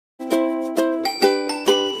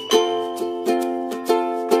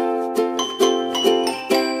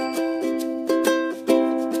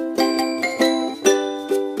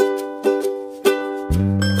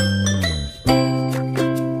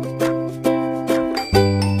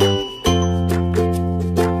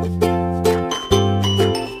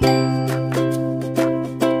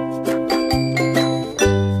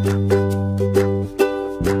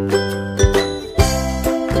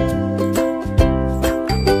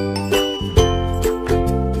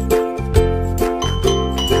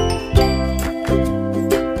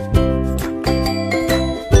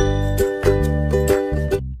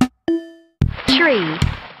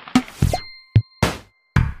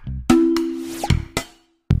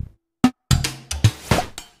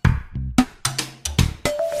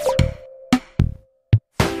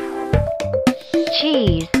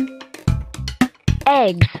cheese,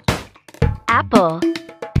 eggs, apple,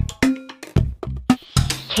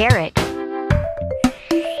 carrot,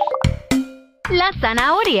 la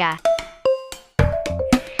zanahoria.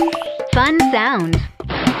 Fun sounds.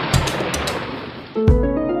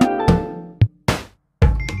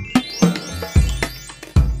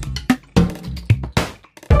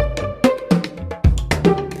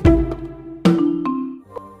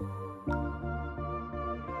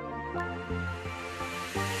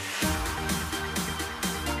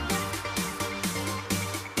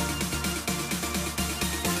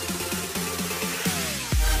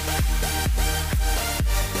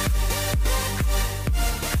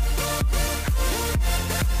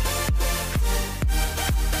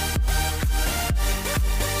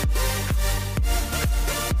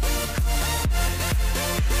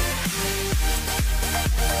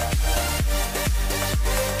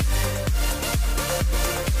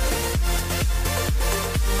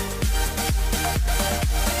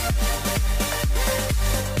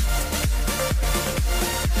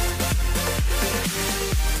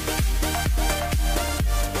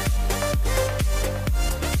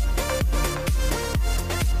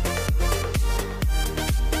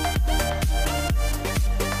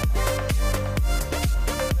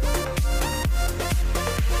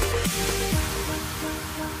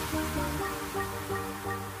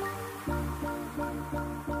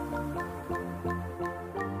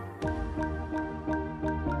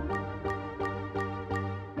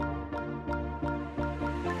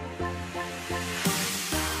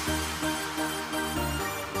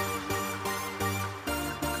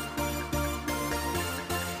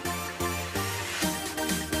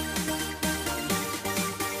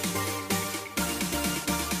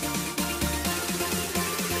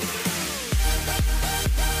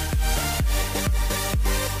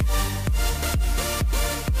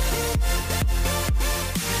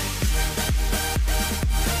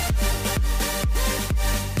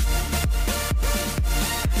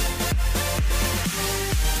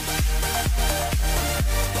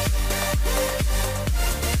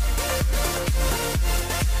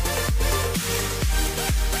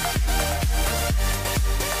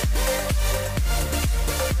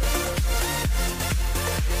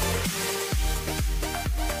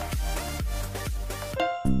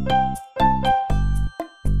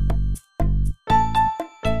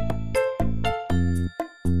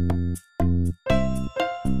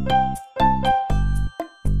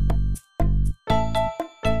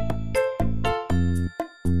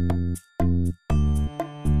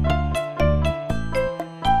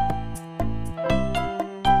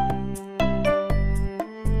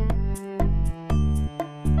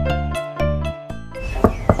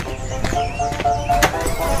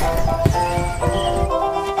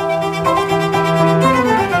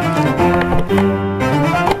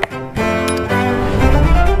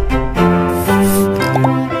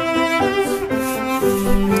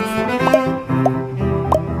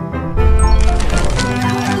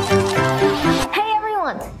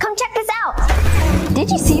 Did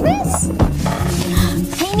you see this?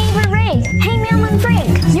 Hey neighbor Ray, hey Mailman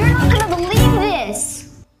Frank, you're not gonna believe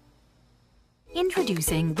this!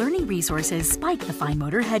 Introducing Learning Resources Spike the Fine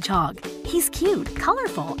Motor Hedgehog. He's cute,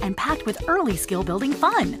 colorful, and packed with early skill-building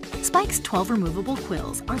fun. Spike's 12 removable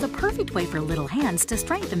quills are the perfect way for little hands to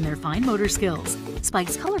strengthen their fine motor skills.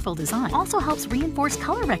 Spike's colorful design also helps reinforce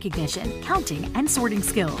color recognition, counting, and sorting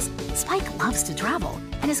skills. Spike loves to travel,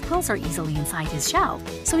 and his quills are easily inside his shell,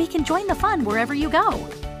 so he can join the fun wherever you go.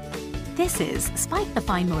 This is Spike the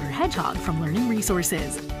Fine Motor Hedgehog from Learning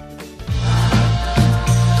Resources.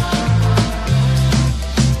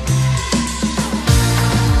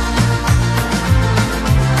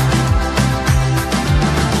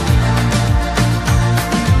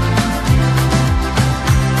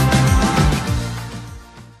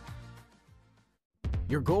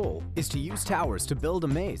 Your goal is to use towers to build a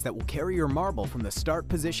maze that will carry your marble from the start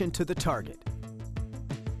position to the target.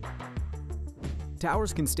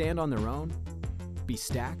 Towers can stand on their own, be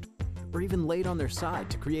stacked, or even laid on their side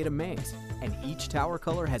to create a maze, and each tower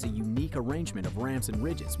color has a unique arrangement of ramps and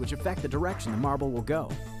ridges which affect the direction the marble will go,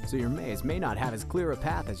 so your maze may not have as clear a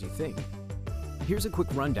path as you think. Here's a quick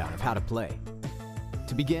rundown of how to play.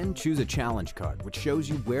 To begin, choose a challenge card which shows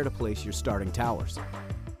you where to place your starting towers.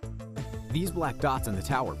 These black dots on the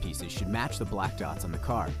tower pieces should match the black dots on the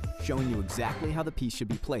card, showing you exactly how the piece should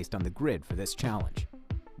be placed on the grid for this challenge.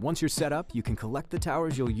 Once you're set up, you can collect the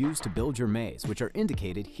towers you'll use to build your maze, which are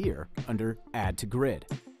indicated here under Add to Grid.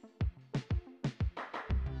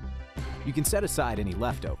 You can set aside any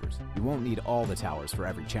leftovers. You won't need all the towers for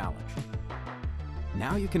every challenge.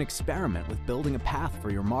 Now you can experiment with building a path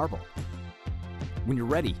for your marble. When you're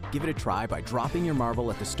ready, give it a try by dropping your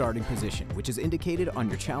marble at the starting position, which is indicated on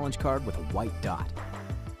your challenge card with a white dot.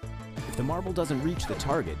 If the marble doesn't reach the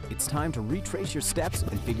target, it's time to retrace your steps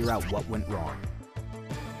and figure out what went wrong.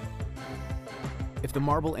 If the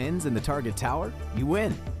marble ends in the target tower, you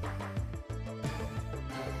win.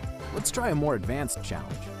 Let's try a more advanced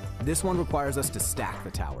challenge. This one requires us to stack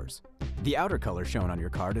the towers. The outer color shown on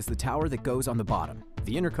your card is the tower that goes on the bottom.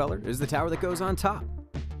 The inner color is the tower that goes on top.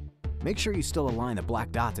 Make sure you still align the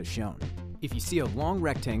black dots as shown. If you see a long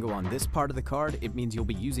rectangle on this part of the card, it means you'll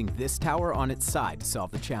be using this tower on its side to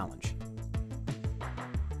solve the challenge.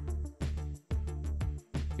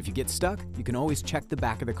 If you get stuck, you can always check the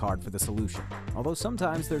back of the card for the solution, although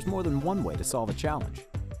sometimes there's more than one way to solve a challenge.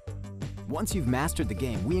 Once you've mastered the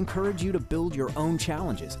game, we encourage you to build your own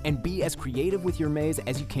challenges and be as creative with your maze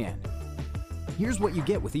as you can. Here's what you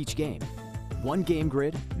get with each game: 1 game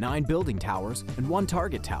grid, 9 building towers, and 1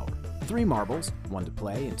 target tower, 3 marbles, 1 to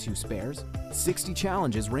play and 2 spares, 60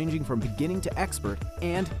 challenges ranging from beginning to expert,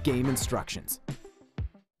 and game instructions.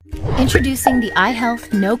 Introducing the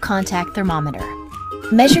iHealth No Contact Thermometer.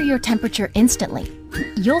 Measure your temperature instantly.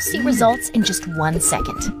 You'll see results in just 1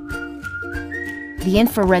 second. The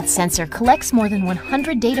infrared sensor collects more than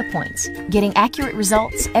 100 data points, getting accurate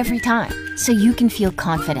results every time, so you can feel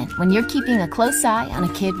confident when you're keeping a close eye on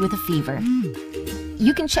a kid with a fever.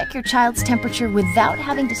 You can check your child's temperature without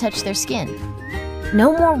having to touch their skin.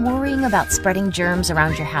 No more worrying about spreading germs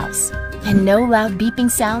around your house, and no loud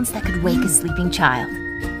beeping sounds that could wake a sleeping child.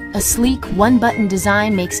 A sleek, one-button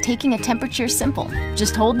design makes taking a temperature simple.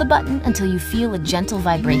 Just hold the button until you feel a gentle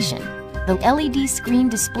vibration. The LED screen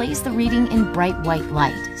displays the reading in bright white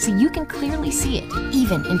light, so you can clearly see it,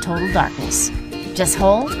 even in total darkness. Just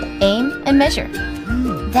hold, aim, and measure.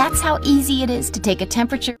 That's how easy it is to take a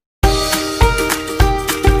temperature.